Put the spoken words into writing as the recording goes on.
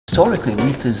Historically,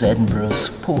 Leith is Edinburgh's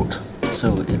port,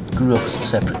 so it grew up as a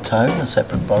separate town, a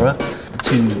separate borough. The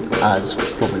two, as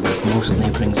probably with most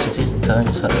neighbouring cities and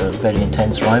towns, had a very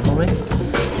intense rivalry.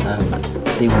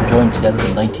 They were joined together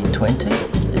in 1920.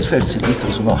 It's fair to say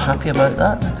Leithers were not happy about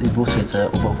that. They voted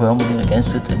overwhelmingly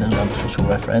against it in an unofficial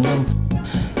referendum,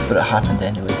 but it happened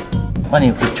anyway. My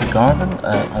name is Richard Garvin.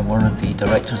 I'm one of the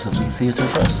directors of Leith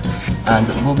Teuchters, and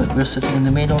at the moment we're sitting in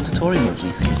the main auditorium of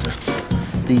Leith Theatre.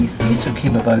 The theatre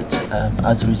came about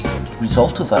as a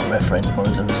result of that referendum, or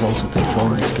as a result of the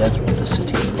joining together of the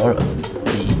city and the borough.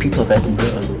 The people of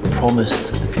Edinburgh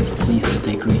promised the people of Leith, if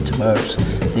they agreed to merge,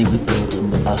 they would build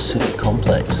them a civic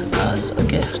complex as a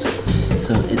gift.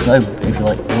 So it's now, if you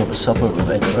like, more of a suburb of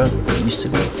Edinburgh than it used to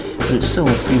be, but it's still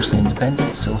fiercely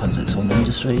independent, still has its own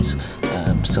industries,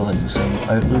 still has its own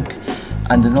outlook,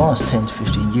 and in the last 10 to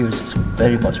 15 years it's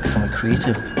very much become a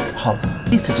creative hub.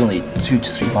 Leith is only 2 to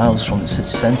 3 miles from the city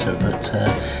centre, but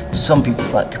to some people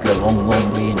that could be a long,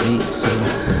 long way indeed. So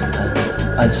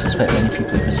I suspect many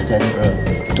people who visit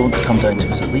Edinburgh don't come down to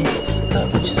visit Leith,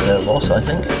 which is their loss, I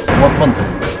think. One of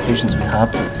the visions we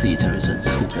have for the theatre is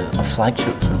it's going to be a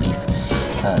flagship for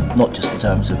Leith, not just in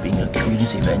terms of being a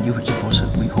community venue, which of course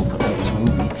we hope it always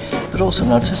will be, but also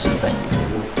an artistic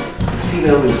venue.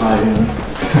 Female retiring.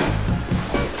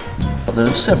 There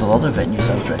are several other venues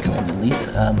I would recommend in Leith.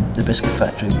 The Biscuit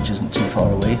Factory, which isn't too far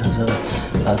away, has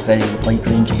a very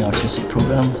wide-ranging artistic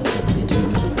programme. They do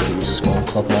various small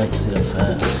club nights, they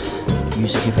have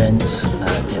music events,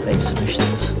 they have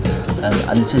exhibitions,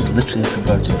 and it is literally a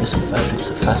converted biscuit factory. It's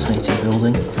a fascinating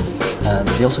building.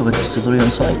 They also have a distillery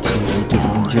on site, so they do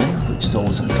their own gin, which is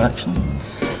always an attraction.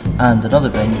 And another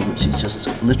venue which is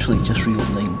just literally just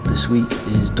reopening this week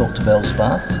is Dr. Bell's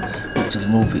Baths, which is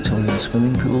an old Victorian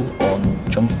swimming pool on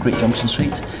Great Junction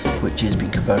Street, which is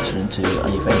being converted into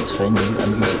an events venue, a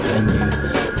music venue,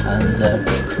 and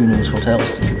who knows what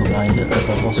else. The people behind it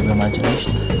have a lot of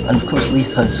imagination. And of course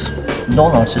Leith has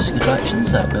non-artistic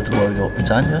attractions. We have the Royal Yacht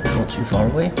Britannia, not too far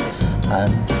away,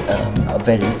 and a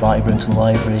very vibrant and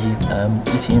lively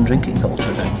eating and drinking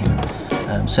culture down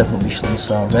here. Several Michelin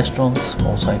star restaurants,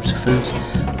 all types of food,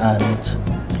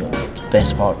 and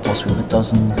best part possibly of a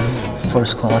dozen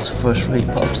first class, first rate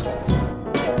pubs.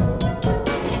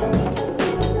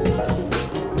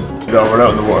 No, we're out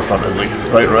on the waterfront in Leith,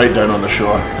 right down on the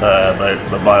shore,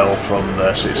 about a mile from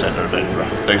the city centre of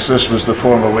Edinburgh. So this was the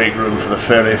former wake room for the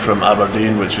ferry from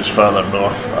Aberdeen, which is further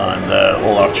north, and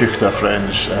all our Teuchters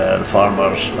friends, the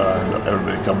farmers, and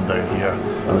everybody come down here,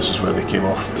 and this is where they came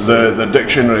off. The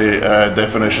dictionary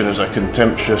definition is a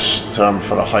contemptuous term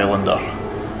for a Highlander,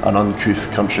 an uncouth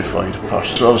countrified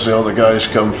person. So obviously all the guys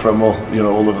come from all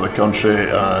over the country,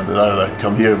 and they either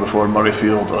come here before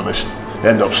Murrayfield, or they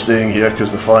end up staying here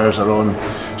because the fires are on.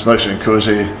 It's nice and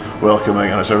cosy, welcoming,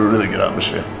 and it's a really good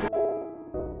atmosphere.